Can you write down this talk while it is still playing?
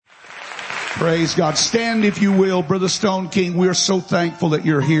Praise God. Stand if you will, Brother Stoneking. We're so thankful that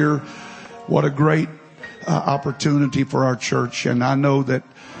you're here. What a great opportunity for our church. And I know that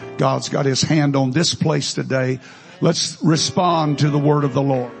God's got His hand on this place today. Let's respond to the word of the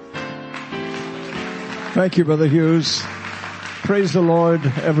Lord. Thank you, Brother Hughes. Praise the Lord,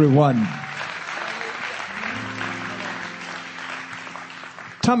 everyone.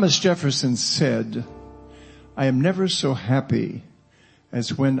 Thomas Jefferson said, "I am never so happy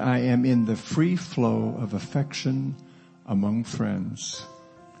as when I am in the free flow of affection among friends."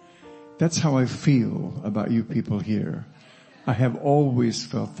 That's how I feel about you people here. I have always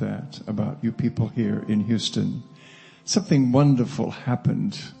felt that about you people here in Houston. Something wonderful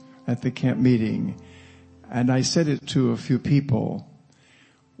happened at the camp meeting, and I said it to a few people.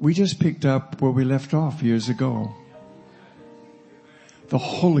 We just picked up where we left off years ago. The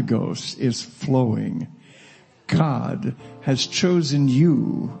Holy Ghost is flowing. God has chosen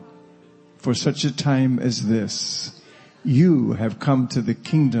you for such a time as this. You have come to the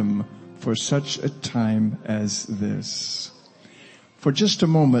kingdom for such a time as this. For just a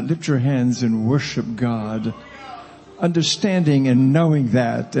moment, lift your hands and worship God, understanding and knowing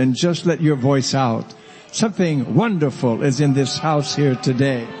that, and just let your voice out. Something wonderful is in this house here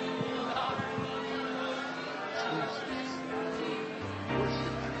today.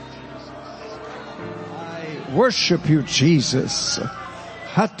 Worship you, Jesus.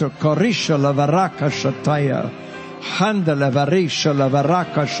 Hato korisha lavaraka shataya. Handa lavarisha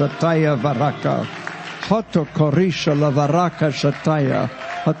lavaraka shataya varaka. Hato korisha lavaraka shataya.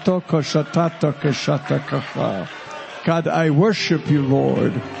 Hatoko shatato keshatakaha. God, I worship you,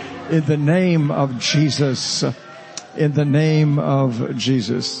 Lord, in the name of Jesus. In the name of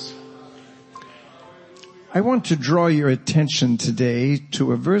Jesus. I want to draw your attention today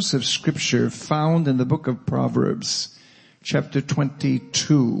to a verse of scripture found in the book of Proverbs, chapter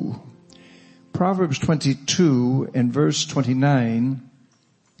 22. Proverbs 22 and verse 29.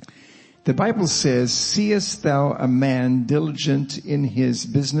 The Bible says, "Seest thou a man diligent in his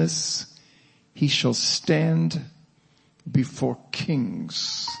business? He shall stand before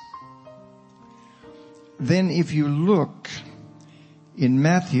kings." Then if you look in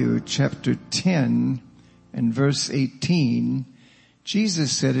Matthew chapter 10, and verse 18,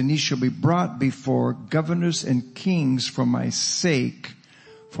 Jesus said, "And he shall be brought before governors and kings for my sake,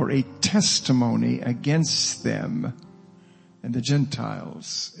 for a testimony against them and the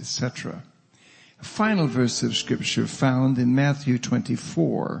Gentiles," etc. A final verse of scripture found in Matthew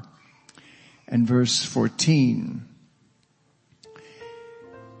 24 and verse 14.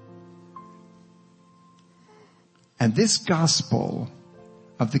 "And this gospel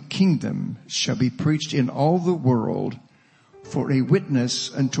of the kingdom shall be preached in all the world for a witness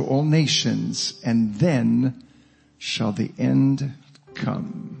unto all nations, and then shall the end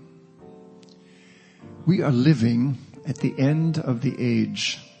come." We are living at the end of the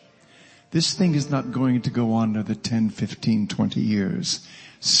age. This thing is not going to go on another 10, 15, 20 years.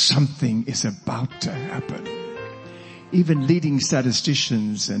 Something is about to happen. Even leading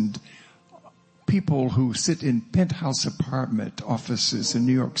statisticians and people who sit in penthouse apartment offices in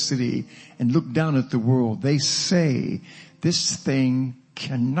New York City and look down at the world, they say this thing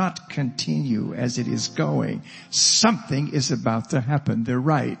cannot continue as it is going. Something is about to happen. They're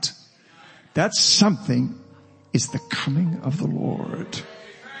right. That something is the coming of the Lord.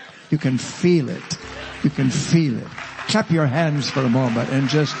 You can feel it. You can feel it. Clap your hands for a moment and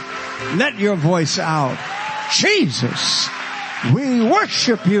just let your voice out. Jesus, we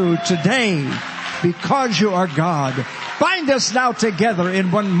worship you today because you are God. Bind us now together in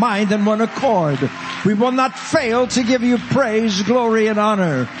one mind and one accord. We will not fail to give you praise, glory, and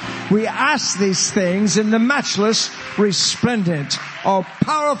honor. We ask these things in the matchless, resplendent, all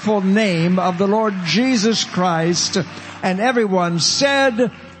powerful name of the Lord Jesus Christ. And everyone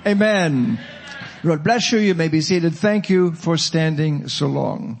said, Amen. Lord bless you. You may be seated. Thank you for standing so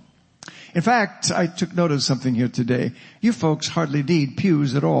long. In fact, I took note of something here today. You folks hardly need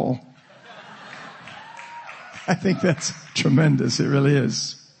pews at all. I think that's tremendous. It really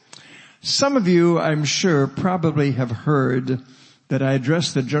is. Some of you, I'm sure, probably have heard that I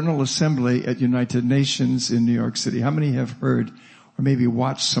addressed the General Assembly at United Nations in New York City. How many have heard or maybe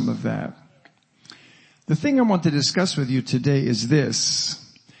watched some of that? The thing I want to discuss with you today is this.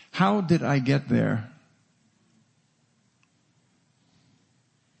 How did I get there?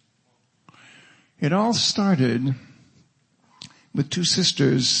 It all started with two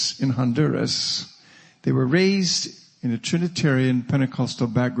sisters in Honduras. They were raised in a Trinitarian Pentecostal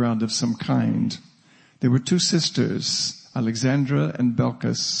background of some kind. They were two sisters, Alexandra and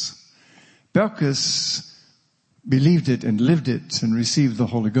Belkis. Belkis believed it and lived it and received the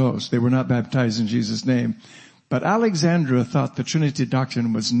Holy Ghost. They were not baptized in Jesus' name. But Alexandra thought the Trinity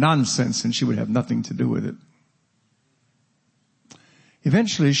doctrine was nonsense and she would have nothing to do with it.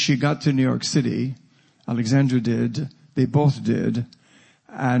 Eventually she got to New York City. Alexandra did. They both did.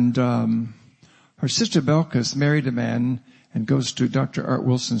 And her sister Belkis married a man and goes to Dr. Art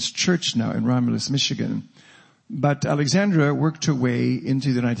Wilson's church now in Romulus, Michigan. But Alexandra worked her way into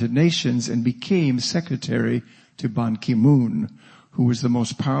the United Nations and became secretary to Ban Ki-moon, who was the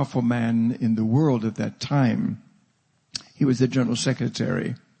most powerful man in the world at that time. He was the general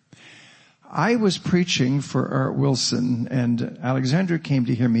secretary. I was preaching for Art Wilson, and Alexandra came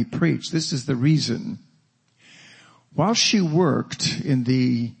to hear me preach. This is the reason. While she worked in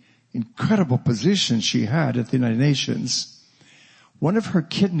the incredible position she had at the United Nations, one of her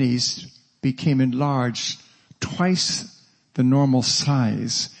kidneys became enlarged twice the normal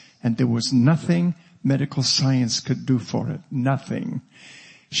size, and there was nothing medical science could do for it. Nothing.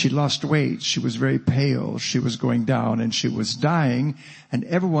 She lost weight. She was very pale. She was going down and she was dying. And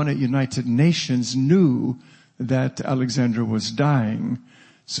everyone at United Nations knew that Alexandra was dying.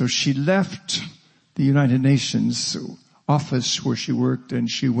 So she left the United Nations office where she worked and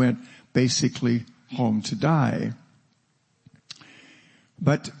she went basically home to die.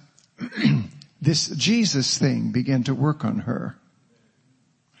 But this Jesus thing began to work on her.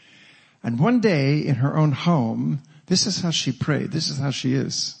 And one day in her own home, this is how she prayed. This is how she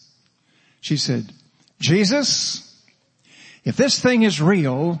is. She said, Jesus, if this thing is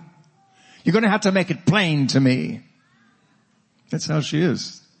real, you're going to have to make it plain to me. That's how she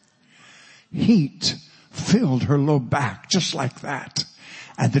is. Heat filled her low back just like that.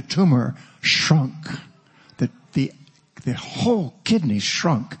 And the tumor shrunk. The whole kidney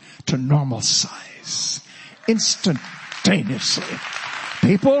shrunk to normal size instantaneously.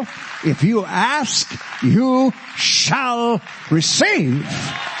 People, if you ask, you shall receive.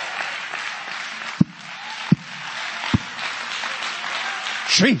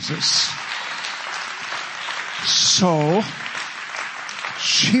 Jesus. So,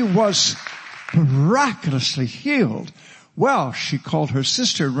 she was miraculously healed. Well, she called her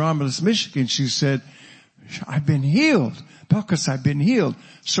sister in Romulus, Michigan. She said, I've been healed. Belkis, I've been healed.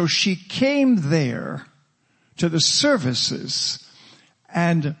 So she came there to the services,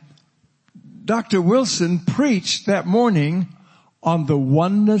 and Dr. Wilson preached that morning on the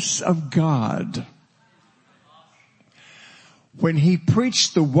oneness of God. When he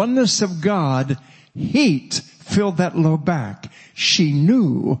preached the oneness of God, heat filled that low back. She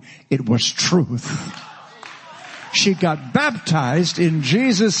knew it was truth. She got baptized in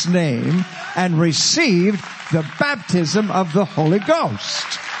Jesus' name and received the baptism of the Holy Ghost.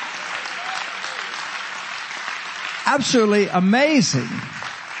 Absolutely amazing.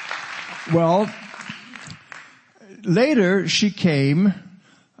 Well, later she came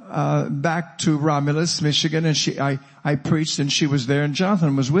back to Romulus, Michigan, and I preached and she was there and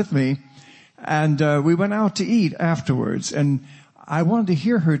Jonathan was with me, and we went out to eat afterwards, and I wanted to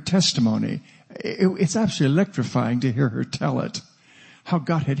hear her testimony. It's absolutely electrifying to hear her tell it, how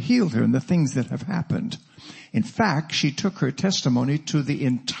God had healed her and the things that have happened. In fact, she took her testimony to the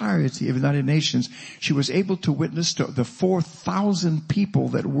entirety of the United Nations. She was able to witness to the 4,000 people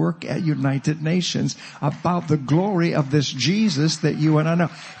that work at United Nations about the glory of this Jesus that you and I know.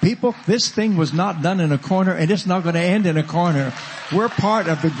 People, this thing was not done in a corner, and it's not going to end in a corner. We're part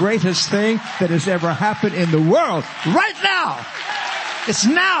of the greatest thing that has ever happened in the world right now. It's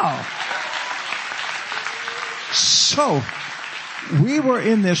now. So, we were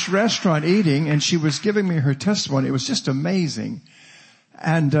in this restaurant eating, and she was giving me her testimony. It was just amazing.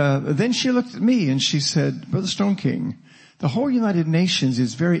 And then she looked at me and she said, Brother Stoneking, the whole United Nations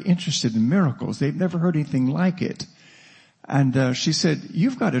is very interested in miracles. They've never heard anything like it. And she said,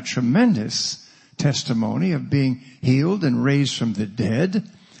 you've got a tremendous testimony of being healed and raised from the dead.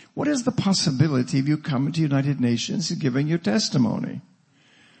 What is the possibility of you coming to United Nations and giving your testimony?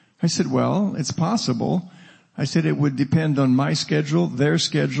 I said, well, it's possible. I said it would depend on my schedule, their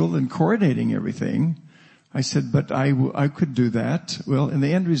schedule, and coordinating everything. I said, but I could do that. Well, in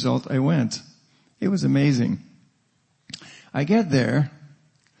the end result, I went. It was amazing. I get there,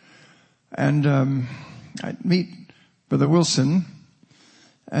 and I meet Brother Wilson,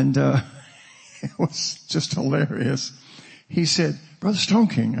 and it was just hilarious. He said, Brother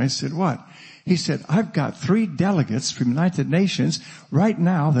Stoneking. I said, what? He said, I've got 3 delegates from United Nations right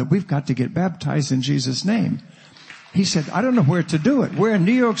now that we've got to get baptized in Jesus' name. He said, I don't know where to do it. We're in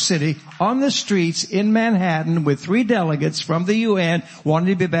New York City on the streets in Manhattan with 3 delegates from the UN wanting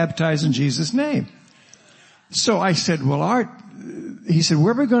to be baptized in Jesus' name. So I said, well, Art, he said,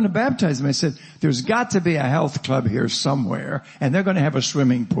 where are we going to baptize them? I said, there's got to be a health club here somewhere, and they're going to have a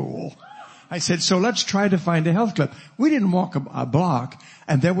swimming pool. I said, so let's try to find a health club. We didn't walk a block,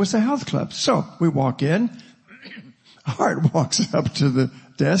 and there was a health club. So we walk in. Hart walks up to the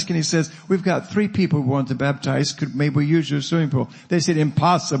desk, and he says, we've got 3 people who want to baptize. Could maybe we use your swimming pool? They said,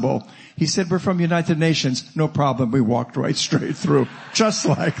 impossible. He said, we're from United Nations. No problem. We walked right straight through, just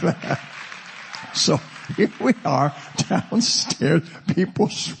like that. So here we are downstairs, people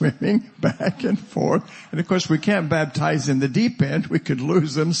swimming back and forth. And of course we can't baptize in the deep end. We could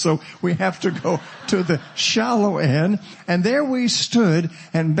lose them. So we have to go to the shallow end. And there we stood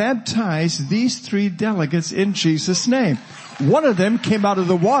and baptized these 3 delegates in Jesus' name. One of them came out of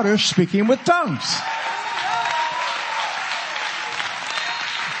the water speaking with tongues.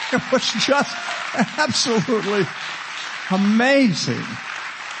 It was just absolutely amazing.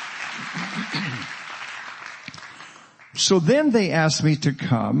 So then they asked me to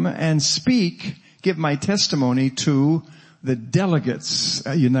come and speak, give my testimony to the delegates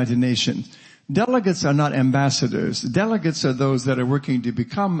at United Nations. Delegates are not ambassadors. Delegates are those that are working to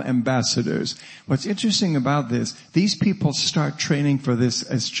become ambassadors. What's interesting about this, these people start training for this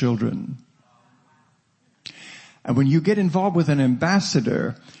as children. And when you get involved with an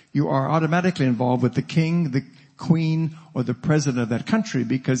ambassador, you are automatically involved with the king, the queen, or the president of that country,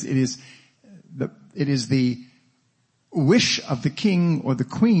 because it is the wish of the king or the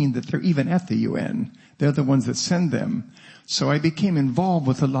queen that they're even at the UN. They're the ones that send them. So I became involved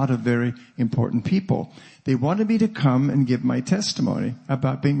with a lot of very important people. They wanted me to come and give my testimony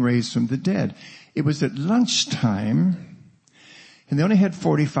about being raised from the dead. It was at lunchtime, and they only had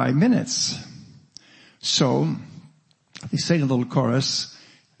 45 minutes. So they sang a little chorus,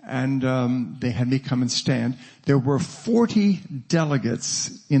 and they had me come and stand. There were 40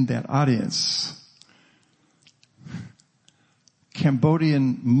 delegates in that audience.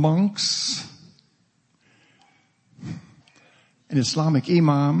 Cambodian monks, an Islamic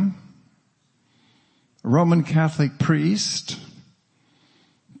imam, a Roman Catholic priest,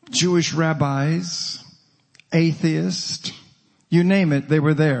 Jewish rabbis, atheists, you name it, they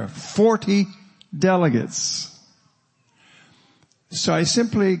were there. 40 delegates. So I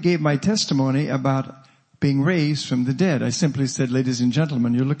simply gave my testimony about being raised from the dead. I simply said, ladies and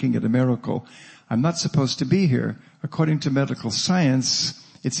gentlemen, you're looking at a miracle. I'm not supposed to be here. According to medical science,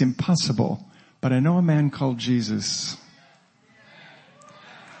 it's impossible. But I know a man called Jesus.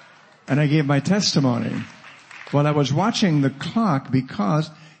 And I gave my testimony. Well, I was watching the clock because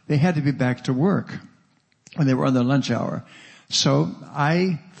they had to be back to work. And they were on their lunch hour. So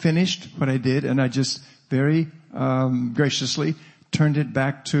I finished what I did, and I just very graciously turned it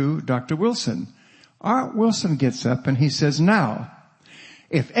back to Dr. Wilson. Art Wilson gets up and he says, now,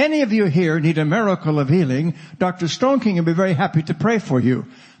 if any of you here need a miracle of healing, Dr. Stoneking will be very happy to pray for you.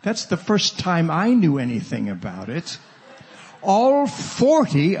 That's the first time I knew anything about it. All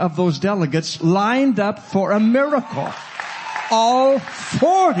 40 of those delegates lined up for a miracle. All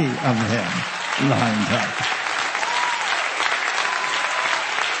 40 of them lined up.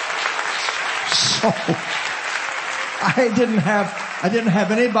 So I didn't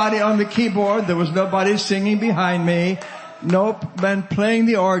have anybody on the keyboard. There was nobody singing behind me. Nope, been playing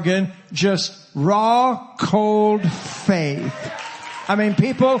the organ, just raw, cold faith. I mean,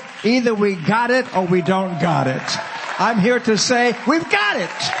 people, either we got it or we don't got it. I'm here to say, we've got it.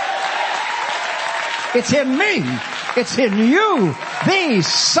 It's in me. It's in you. These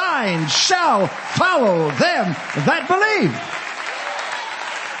signs shall follow them that believe.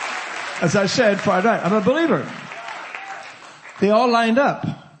 As I said Friday night, I'm a believer. They all lined up.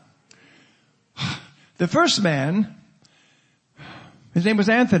 The first man, his name was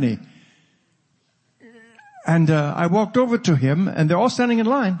Anthony. And I walked over to him, and they're all standing in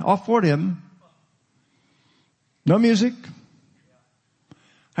line, all 40 of them. No music.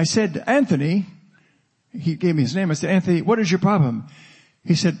 I said, Anthony, he gave me his name. I said, Anthony, what is your problem?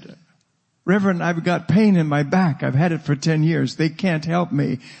 He said, Reverend, I've got pain in my back. I've had it for 10 years. They can't help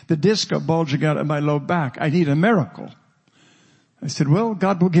me. The disc are bulging out of my low back. I need a miracle. I said, well,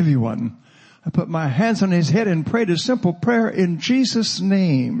 God will give you one. I put my hands on his head and prayed a simple prayer in Jesus'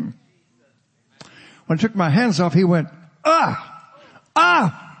 name. When I took my hands off, he went, ah,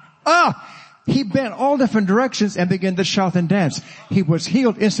 ah, ah. He bent all different directions and began to shout and dance. He was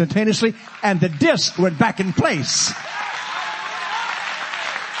healed instantaneously, and the disc went back in place.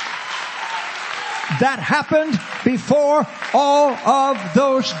 That happened before all of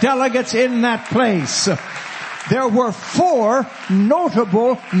those delegates in that place. There were 4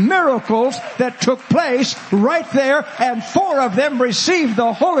 notable miracles that took place right there, and 4 of them received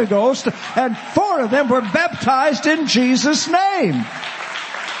the Holy Ghost, and 4 of them were baptized in Jesus' name.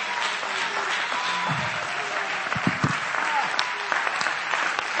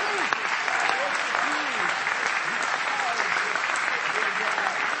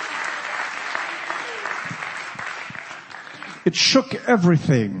 It shook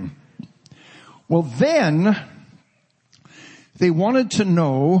everything. Well, then they wanted to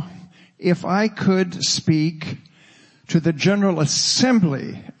know if I could speak to the General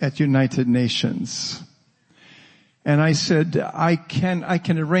Assembly at United Nations. And I said, I can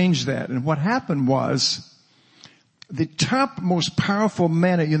arrange that. And what happened was, the top most powerful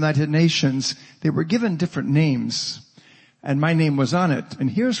men at United Nations, they were given different names. And my name was on it. And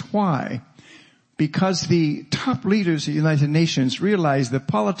here's why. Because the top leaders of the United Nations realized that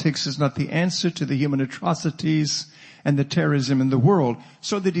politics is not the answer to the human atrocities and the terrorism in the world.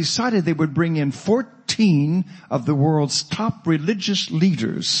 So they decided they would bring in 14 of the world's top religious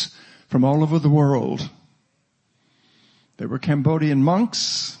leaders from all over the world. There were Cambodian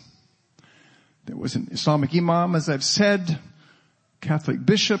monks. There was an Islamic imam, as I've said, Catholic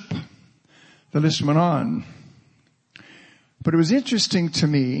bishop. The list went on. But it was interesting to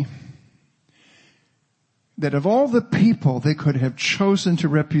me that of all the people they could have chosen to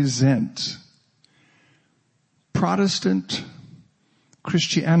represent Protestant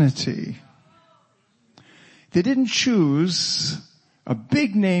Christianity, they didn't choose a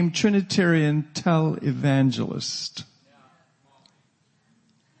big name Trinitarian televangelist.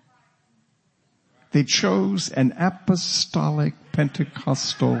 They chose an apostolic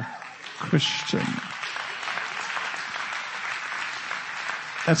Pentecostal Christian.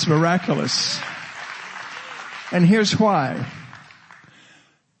 That's miraculous. And here's why.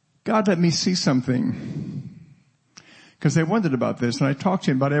 God let me see something. Because I wondered about this, and I talked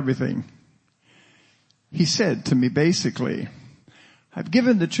to him about everything. He said to me basically, I've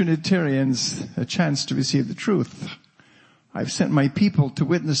given the Trinitarians a chance to receive the truth. I've sent my people to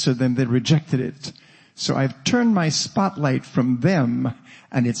witness to them. They rejected it. So I've turned my spotlight from them,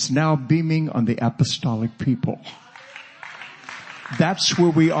 and it's now beaming on the apostolic people. That's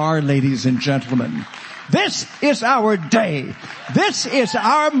where we are, ladies and gentlemen. This is our day. This is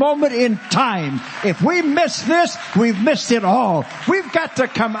our moment in time. If we miss this, we've missed it all. We've got to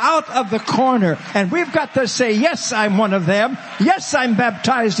come out of the corner and we've got to say, yes, I'm one of them. Yes, I'm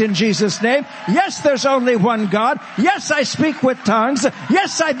baptized in Jesus' name. Yes, there's only one God. Yes, I speak with tongues.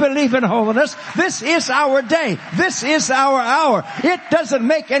 Yes, I believe in holiness. This is our day. This is our hour. It doesn't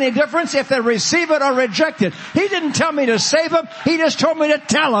make any difference if they receive it or reject it. He didn't tell me to save them. He just told me to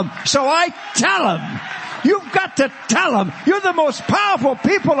tell them. So I tell them. You've got to tell them. You're the most powerful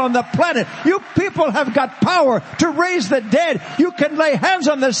people on the planet. You people have got power to raise the dead. You can lay hands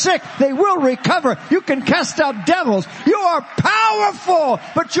on the sick. They will recover. You can cast out devils. You are powerful,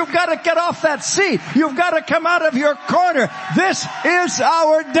 but you've got to get off that seat. You've got to come out of your corner. This is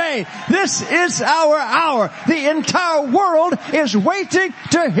our day. This is our hour. The entire world is waiting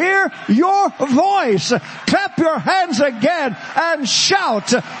to hear your voice. Clap your hands again and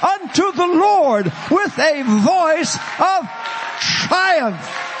shout unto the Lord with a voice of triumph.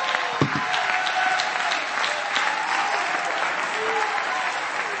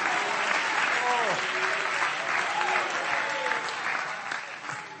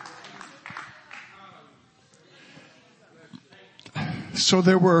 So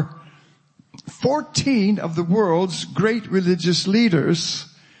there were 14 of the world's great religious leaders,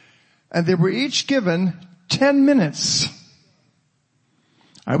 and they were each given 10 minutes.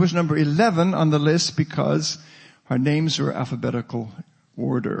 I was number 11 on the list because our names were alphabetical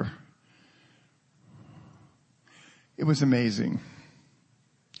order. It was amazing.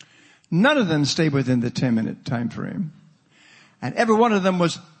 None of them stayed within the 10-minute time frame. And every one of them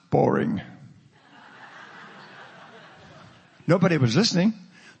was boring. Nobody was listening.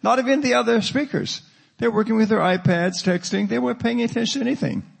 Not even the other speakers. They were working with their iPads, texting. They weren't paying attention to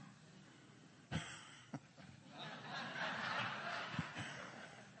anything.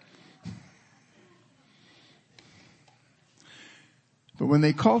 But when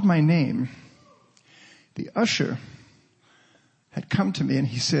they called my name, the usher had come to me and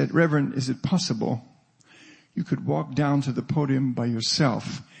he said, Reverend, is it possible you could walk down to the podium by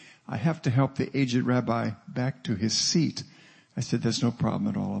yourself? I have to help the aged rabbi back to his seat. I said, that's no problem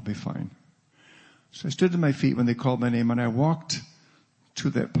at all. I'll be fine. So I stood to my feet when they called my name and I walked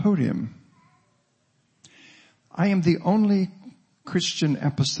to that podium. I am the only Christian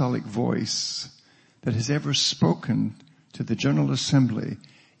apostolic voice that has ever spoken to the General Assembly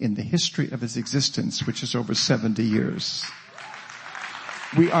in the history of its existence, which is over 70 years.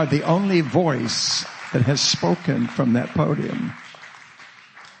 We are the only voice that has spoken from that podium.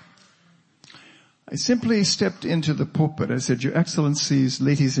 I simply stepped into the pulpit. I said, Your Excellencies,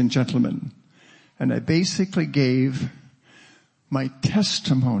 ladies and gentlemen, and I basically gave my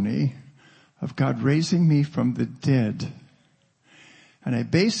testimony of God raising me from the dead. And I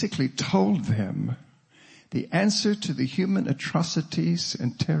basically told them the answer to the human atrocities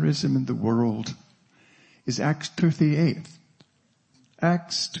and terrorism in the world is Acts 2:38.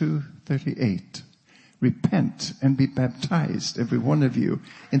 Acts 2:38. Repent and be baptized, every one of you,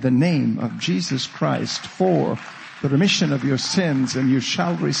 in the name of Jesus Christ for the remission of your sins, and you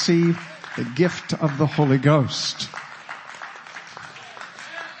shall receive the gift of the Holy Ghost.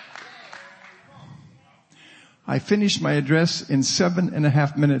 I finished my address in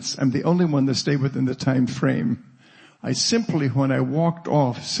 7.5 minutes. I'm the only one that stayed within the time frame. I simply, when I walked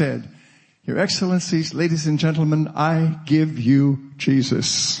off, said, Your Excellencies, ladies and gentlemen, I give you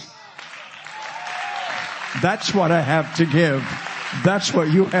Jesus. That's what I have to give. That's what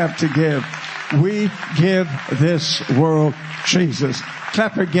you have to give. We give this world Jesus.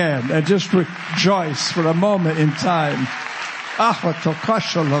 Clap again and just rejoice for a moment in time.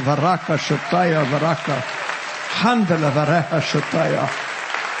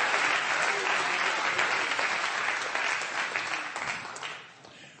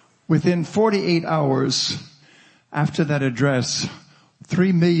 Within 48 hours after that address,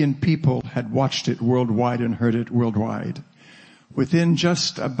 3 million people had watched it worldwide and heard it worldwide. Within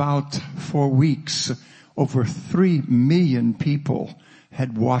just about 4 weeks, over 3 million people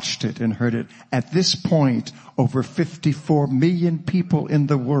had watched it and heard it. At this point, over 54 million people in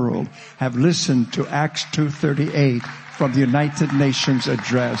the world have listened to Acts 2:38 from the United Nations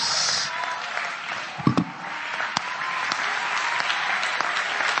address.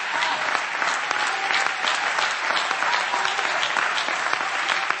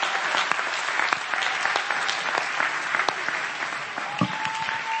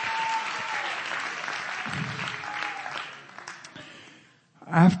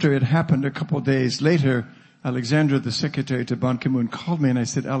 After it happened, a couple of days later, Alexandra, the secretary to Ban Ki-moon, called me and I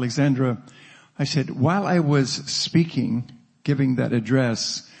said, Alexandra, while I was speaking, giving that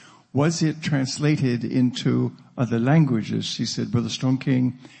address, was it translated into other languages? She said, Brother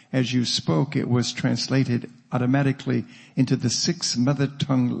Stoneking, as you spoke, it was translated automatically into the 6 mother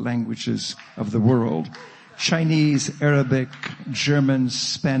tongue languages of the world. Chinese, Arabic, German,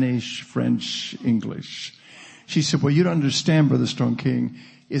 Spanish, French, English. She said, well, you don't understand, Brother Stoneking,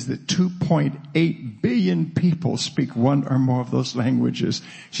 is that 2.8 billion people speak one or more of those languages.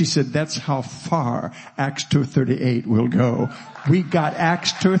 She said, that's how far Acts 2:38 will go. We got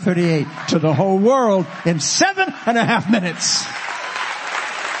Acts 2:38 to the whole world in 7.5 minutes.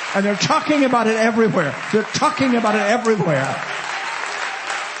 And they're talking about it everywhere. They're talking about it everywhere.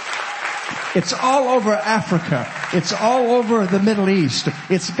 It's all over Africa. It's all over the Middle East.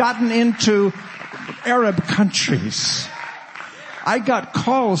 It's gotten into Arab countries. I got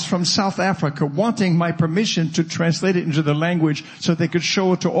calls from South Africa wanting my permission to translate it into the language so they could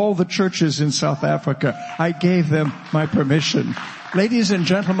show it to all the churches in South Africa. I gave them my permission. Ladies and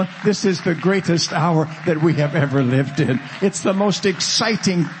gentlemen, this is the greatest hour that we have ever lived in. It's the most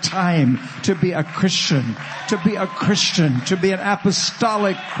exciting time to be a Christian, to be a Christian, to be an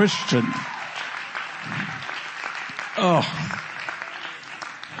apostolic Christian. Oh.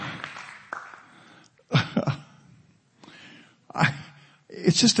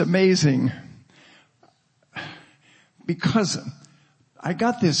 It's just amazing because I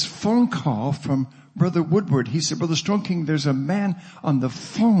got this phone call from Brother Woodward. He said, Brother Stoneking, there's a man on the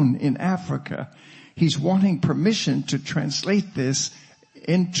phone in Africa. He's wanting permission to translate this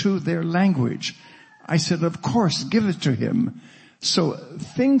into their language. I said, of course, give it to him. So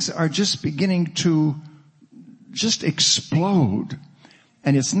things are just beginning to just explode,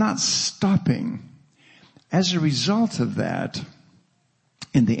 and it's not stopping. As a result of that,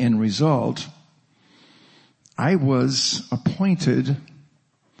 in the end result, I was appointed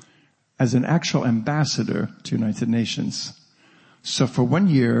as an actual ambassador to United Nations. So for 1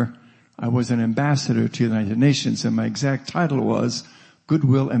 year, I was an ambassador to United Nations, and my exact title was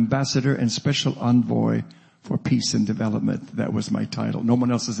Goodwill Ambassador and Special Envoy for Peace and Development. That was my title. No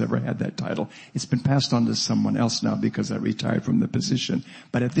one else has ever had that title. It's been passed on to someone else now because I retired from the position.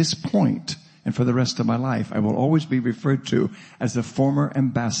 But at this point, and for the rest of my life, I will always be referred to as the former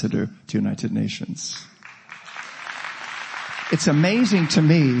ambassador to United Nations. It's amazing to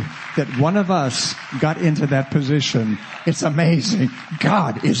me that one of us got into that position. It's amazing.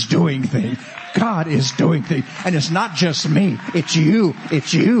 God is doing things. God is doing things. And it's not just me. It's you.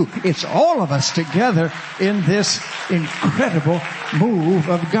 It's you. It's all of us together in this incredible move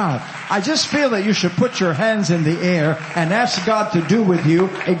of God. I just feel that you should put your hands in the air and ask God to do with you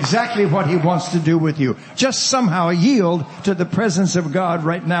exactly what He wants to do with you. Just somehow yield to the presence of God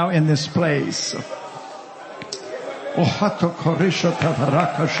right now in this place. Ohato korisha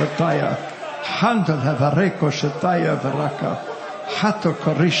tavaraka shataya. Handa tavareko shataya varaka. Hato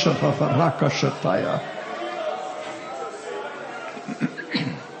korisha tavaraka shataya.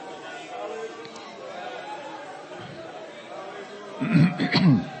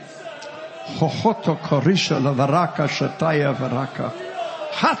 Hohoto korisha lavaraka shataya varaka.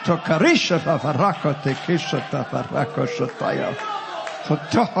 Hato korisha tavaraka tekisha tavaraka shataya.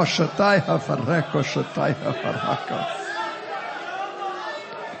 Hotoho shataya vareko shataya varaka.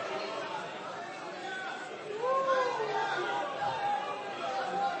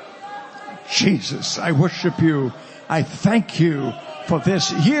 Jesus, I worship you. I thank you for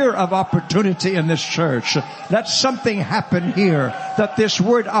this year of opportunity in this church. Let something happen here. That this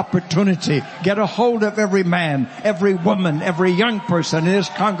word opportunity get a hold of every man, every woman, every young person in this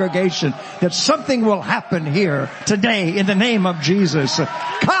congregation. That something will happen here today in the name of Jesus.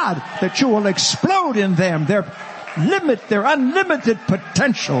 God, that you will explode in them their unlimited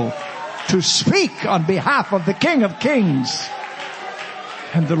potential to speak on behalf of the King of Kings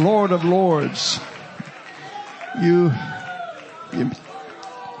and the Lord of Lords. You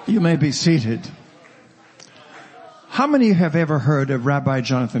may be seated. How many have ever heard of Rabbi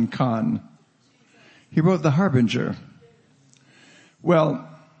Jonathan Cahn? He wrote The Harbinger. Well,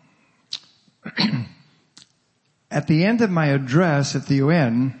 at the end of my address at the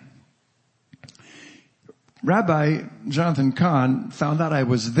UN, Rabbi Jonathan Cahn found out I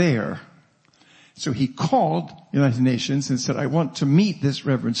was there. So he called the United Nations and said, I want to meet this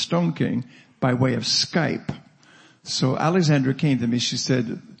Reverend Stoneking by way of Skype. So Alexandra came to me. She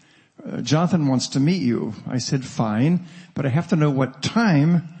said, Jonathan wants to meet you. I said, fine, but I have to know what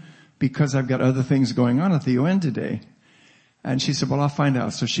time because I've got other things going on at the UN today. And she said, well, I'll find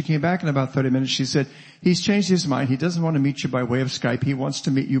out. So she came back in about 30 minutes. She said, he's changed his mind. He doesn't want to meet you by way of Skype. He wants to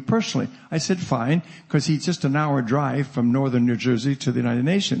meet you personally. I said, fine, because he's just an hour drive from northern New Jersey to the United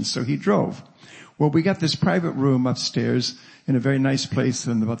Nations. So he drove. Well, we got this private room upstairs in a very nice place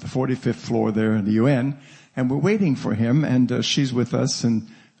on about the 45th floor there in the UN. And we're waiting for him, and she's with us, and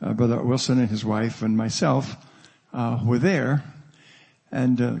Brother Wilson and his wife and myself were there,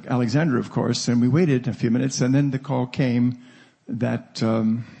 and Alexander, of course, and we waited a few minutes, and then the call came that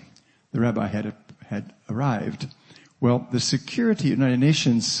the rabbi had arrived. Well, the security at United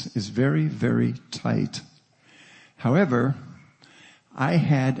Nations is very, very tight. However, I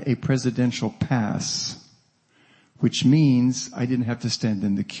had a presidential pass, which means I didn't have to stand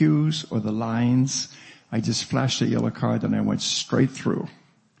in the queues or the lines. I just flashed a yellow card and I went straight through.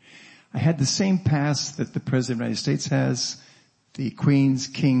 I had the same pass that the President of the United States has, the queens,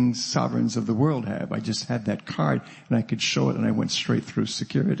 kings, sovereigns of the world have. I just had that card and I could show it and I went straight through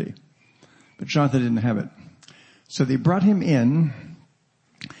security. But Jonathan didn't have it. So they brought him in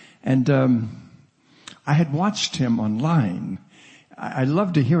and I had watched him online. I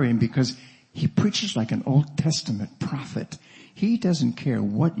love to hear him because he preaches like an Old Testament prophet. He doesn't care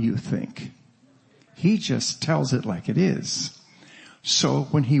what you think. He just tells it like it is. So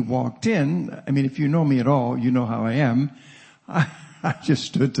when he walked in, I mean, if you know me at all, you know how I am. I just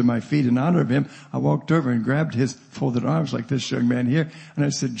stood to my feet in honor of him. I walked over and grabbed his folded arms like this young man here. And I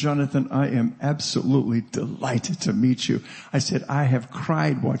said, Jonathan, I am absolutely delighted to meet you. I said, I have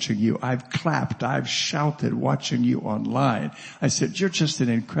cried watching you. I've clapped. I've shouted watching you online. I said, you're just an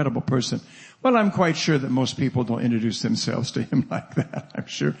incredible person. Well, I'm quite sure that most people don't introduce themselves to him like that. I'm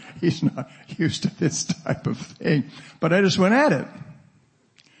sure he's not used to this type of thing. But I just went at it.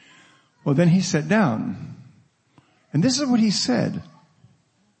 Well, then he sat down. And this is what he said.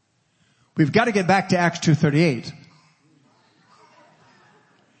 We've got to get back to Acts 2:38.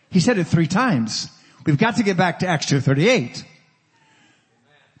 He said it 3 times. We've got to get back to Acts 2:38.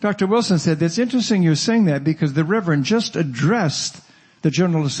 Dr. Wilson said, that's interesting you're saying that because the Reverend just addressed the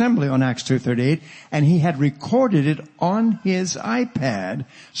General Assembly on Acts 2:38 and he had recorded it on his iPad.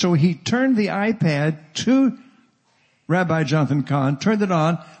 So he turned the iPad to Rabbi Jonathan Cahn, turned it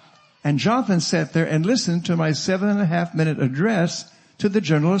on, and Jonathan sat there and listened to my 7.5-minute address to the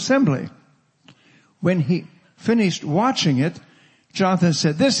General Assembly. When he finished watching it, Jonathan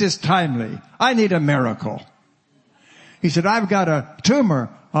said, this is timely. I need a miracle. He said, I've got a tumor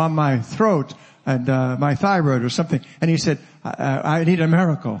on my throat. and my thyroid or something. And he said, I need a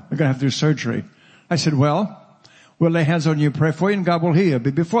miracle. I'm going to have to do surgery. I said, well, we'll lay hands on you, pray for you, and God will heal you.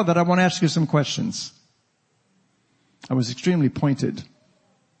 But before that, I want to ask you some questions. I was extremely pointed.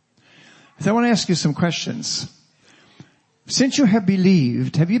 I said, I want to ask you some questions. Since you have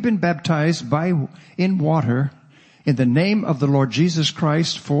believed, have you been baptized in water in the name of the Lord Jesus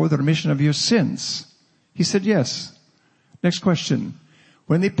Christ for the remission of your sins? He said, yes. Next question.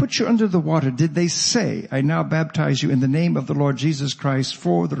 When they put you under the water, did they say, I now baptize you in the name of the Lord Jesus Christ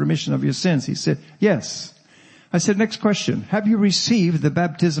for the remission of your sins? He said, yes. I said, next question. Have you received the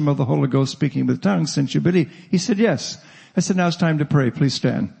baptism of the Holy Ghost speaking with tongues since you believe? He said, yes. I said, now it's time to pray. Please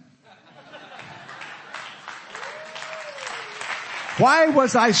stand. Why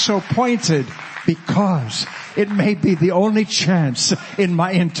was I so pointed? Because it may be the only chance in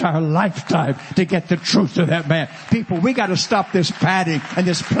my entire lifetime to get the truth of that man. People, we got to stop this padding and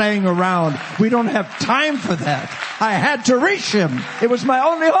this playing around. We don't have time for that. I had to reach him. It was my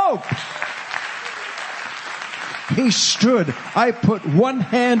only hope. He stood. I put one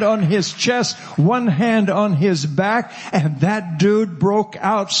hand on his chest, one hand on his back, and that dude broke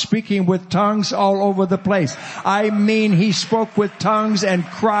out speaking with tongues all over the place. I mean, he spoke with tongues and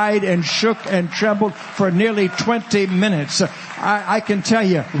cried and shook and trembled for nearly 20 minutes. I can tell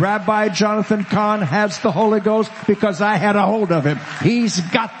you, Rabbi Jonathan Kahn has the Holy Ghost because I had a hold of him. He's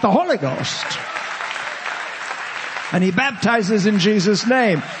got the Holy Ghost. And he baptizes in Jesus'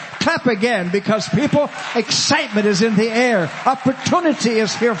 name. Clap again, because people, excitement is in the air. Opportunity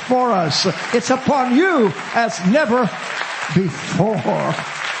is here for us. It's upon you as never before.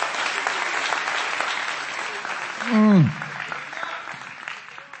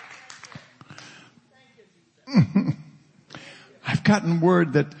 I've gotten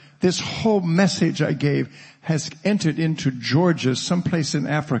word that this whole message I gave has entered into Georgia, someplace in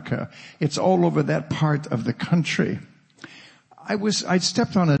Africa. It's all over that part of the country. I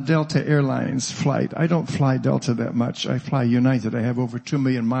stepped on a Delta Airlines flight. I don't fly Delta that much. I fly United. I have over 2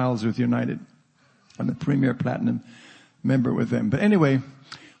 million miles with United. I'm a Premier Platinum member with them. But anyway, on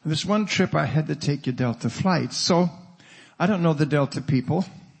this one trip I had to take a Delta flight. So I don't know the Delta people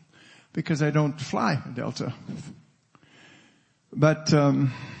because I don't fly Delta. But I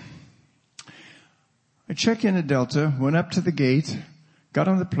checked in at Delta, went up to the gate, got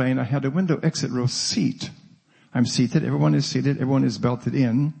on the plane. I had a window exit row seat. I'm seated. Everyone is seated. Everyone is belted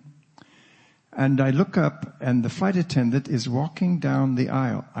in. And I look up and the flight attendant is walking down the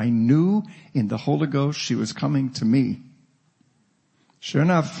aisle. I knew in the Holy Ghost she was coming to me. Sure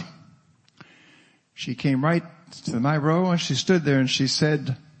enough, she came right to my row and she stood there and she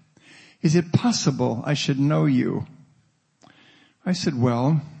said, is it possible I should know you? I said,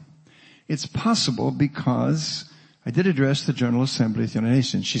 well, it's possible because I did address the General Assembly of the United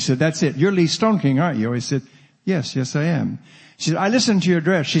Nations. She said, that's it. You're Lee Stoneking, aren't you? I said, yes, I am. She said, I listened to your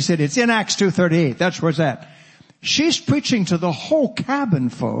address. She said, it's in Acts 2:38. That's where it's at. She's preaching to the whole cabin,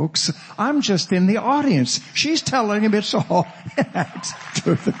 folks. I'm just in the audience. She's telling him it's all in Acts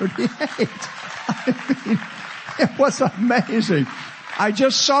 2:38. I mean, it was amazing. I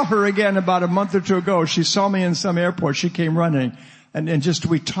just saw her again about a month or two ago. She saw me in some airport. She came running and just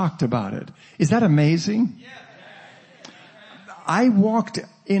we talked about it. Is that amazing? I walked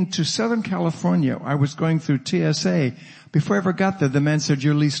into Southern California. I was going through TSA. Before I ever got there, the man said,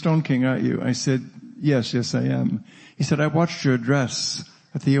 you're Lee Stoneking, aren't you? I said, yes, I am. He said, I watched your address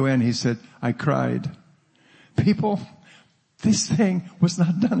at the UN. He said, I cried. People, this thing was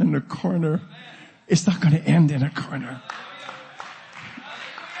not done in a corner. It's not going to end in a corner.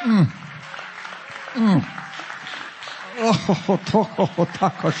 Oh, toko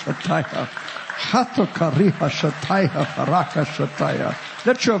tako shataya. Hato kariha shataya paraka shataya.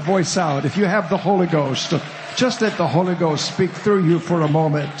 Let your voice out. If you have the Holy Ghost, just let the Holy Ghost speak through you for a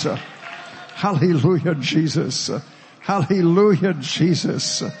moment. Hallelujah, Jesus. Hallelujah,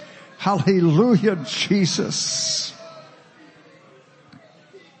 Jesus. Hallelujah, Jesus.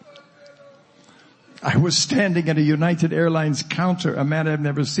 I was standing at a United Airlines counter. A man I've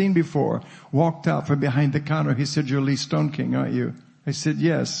never seen before walked out from behind the counter. He said, you're Lee Stoneking, aren't you? I said,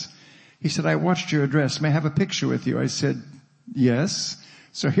 yes. He said, I watched your address. May I have a picture with you? I said, yes.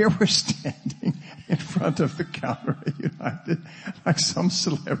 So here we're standing in front of the counter at United like some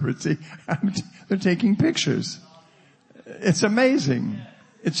celebrity. They're taking pictures. It's amazing.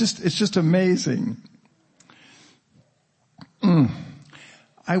 It's just amazing.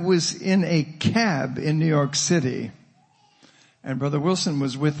 I was in a cab in New York City, and Brother Wilson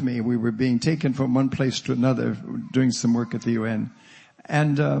was with me. We were being taken from one place to another, doing some work at the UN.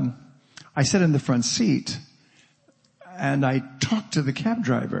 And I sat in the front seat, and I talked to the cab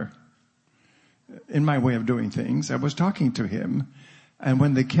driver. in my way of doing things, I was talking to him. And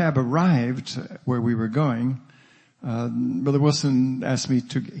when the cab arrived where we were going, Brother Wilson asked me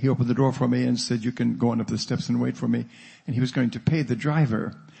he opened the door for me and said, you can go on up the steps and wait for me. And he was going to pay the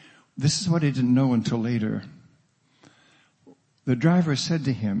driver. This is what I didn't know until later. The driver said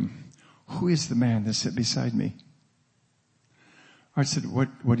to him, who is the man that sat beside me? I said, what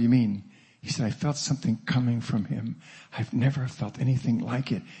do you mean? He said, I felt something coming from him. I've never felt anything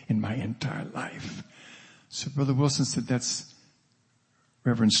like it in my entire life. So Brother Wilson said, that's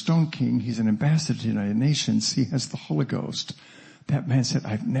Reverend Stoneking. He's an ambassador to the United Nations. He has the Holy Ghost. That man said,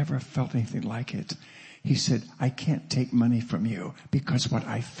 I've never felt anything like it. He said, I can't take money from you because what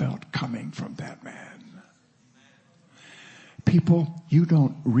I felt coming from that man. People, you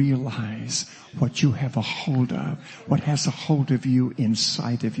don't realize what you have a hold of, what has a hold of you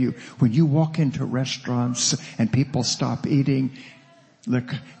inside of you. When you walk into restaurants and people stop eating,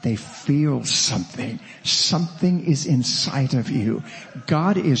 look, they feel something. Something is inside of you.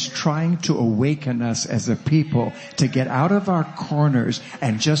 God is trying to awaken us as a people to get out of our corners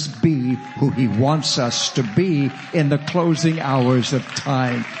and just be who He wants us to be in the closing hours of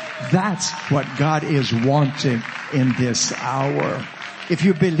time. That's what God is wanting in this hour. If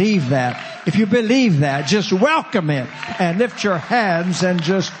you believe that, just welcome it and lift your hands and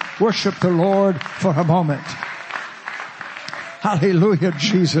just worship the Lord for a moment. Hallelujah,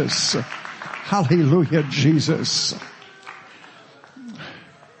 Jesus. Hallelujah, Jesus.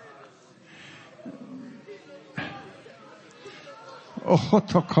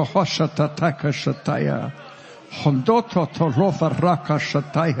 Hondoto tolova raka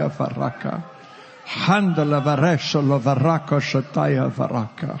shataya varaka. Handala varesha lovaraka shataya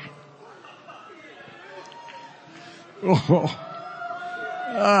varaka.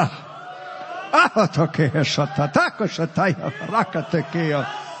 Tokeha shatataka shataya varaka tekea.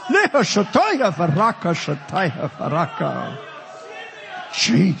 Leha shataya varaka shataya varaka.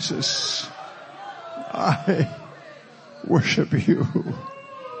 Jesus, I worship you.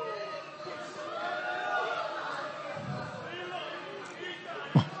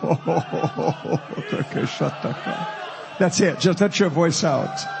 That's it. Just let your voice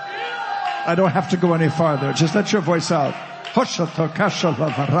out. I don't have to go any farther. Just let your voice out.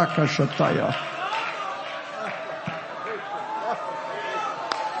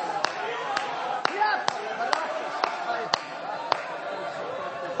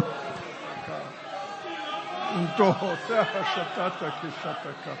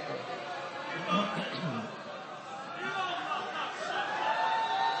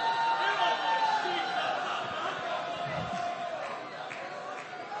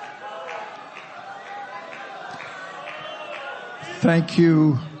 Thank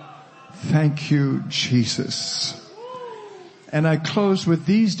you, Jesus. And I close with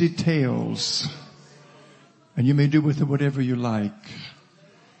these details, and you may do with it whatever you like.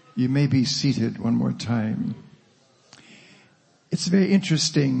 You may be seated one more time. It's very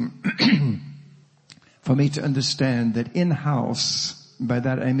interesting for me to understand that in-house, by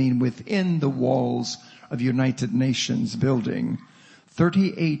that I mean within the walls of United Nations building,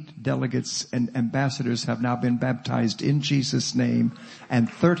 38 delegates and ambassadors have now been baptized in Jesus' name, and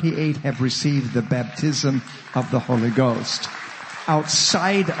 38 have received the baptism of the Holy Ghost.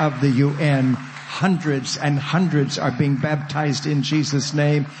 Outside of the UN, hundreds and hundreds are being baptized in Jesus'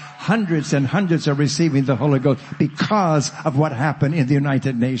 name. Hundreds and hundreds are receiving the Holy Ghost because of what happened in the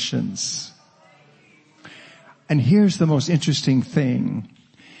United Nations. And here's the most interesting thing.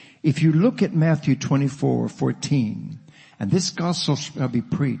 If you look at Matthew 24:14, and this gospel shall be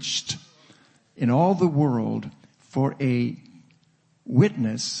preached in all the world for a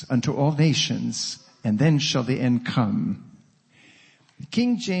witness unto all nations, and then shall the end come. The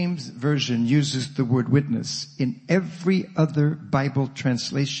King James Version uses the word witness. In every other Bible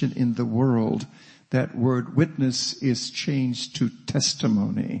translation in the world, that word witness is changed to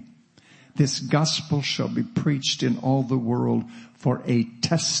testimony. This gospel shall be preached in all the world for a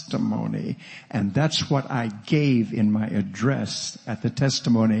testimony. And that's what I gave in my address at the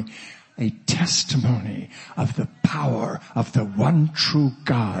testimony. A testimony of the power of the one true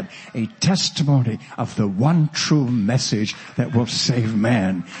God. A testimony of the one true message that will save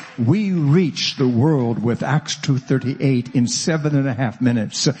man. We reach the world with Acts 2:38 in 7.5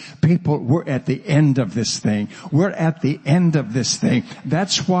 minutes. People, we're at the end of this thing. We're at the end of this thing.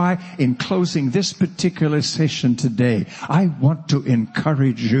 That's why in closing this particular session today, I want to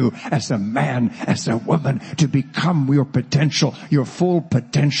encourage you as a man, as a woman, to become your potential, your full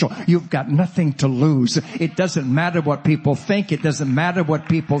potential. You've you've got nothing to lose. It doesn't matter what people think. It doesn't matter what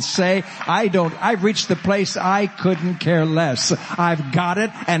people say. I've reached the place I couldn't care less. I've got it,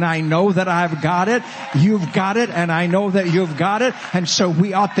 and I know that I've got it. You've got it, and I know that you've got it. And so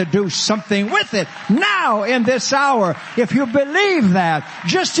we ought to do something with it now in this hour. If you believe that,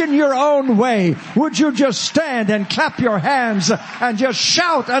 just in your own way, would you just stand and clap your hands and just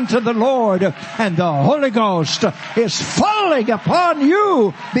shout unto the Lord? And the Holy Ghost is falling upon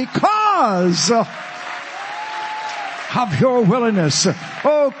you because of your willingness.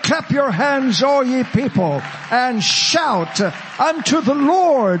 Oh, clap your hands, all ye people, and shout unto the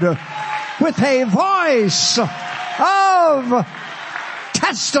Lord with a voice of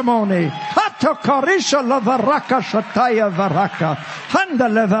testimony. Hatokarisha lavaraka shataya varaka. Handa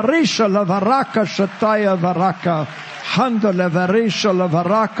levarisha lavaraka shataya varaka. Handa levarisha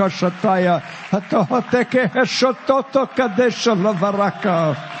lavaraka shataya. Hatohoteke heshototo kadesha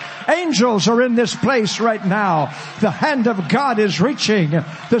lavaraka. Angels are in this place right now. The hand of God is reaching.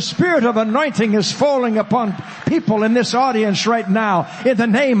 The spirit of anointing is falling upon people in this audience right now in the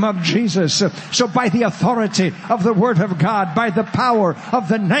name of Jesus. So by the authority of the Word of God, by the power of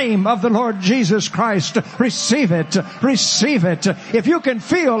the name of the Lord Jesus Christ, receive it. Receive it. If you can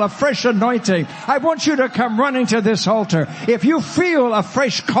feel a fresh anointing, I want you to come running to this altar. If you feel a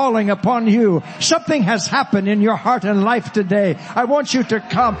fresh calling upon you, something has happened in your heart and life today, I want you to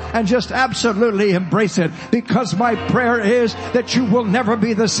come and just absolutely embrace it, because my prayer is that you will never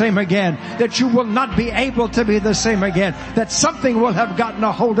be the same again, that you will not be able to be the same again, that something will have gotten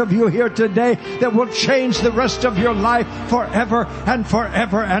a hold of you here today that will change the rest of your life forever and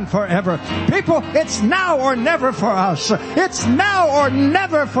forever and forever. People, it's now or never for us. It's now or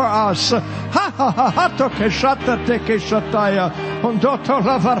never for us. Ha ha ha ha to keshata te keshataya. Ondoto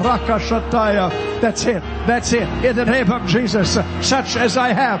lavaraka shataya. That's it. That's it. In the name of Jesus, such as I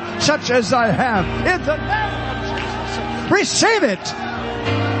have, in the name of Jesus. Receive it.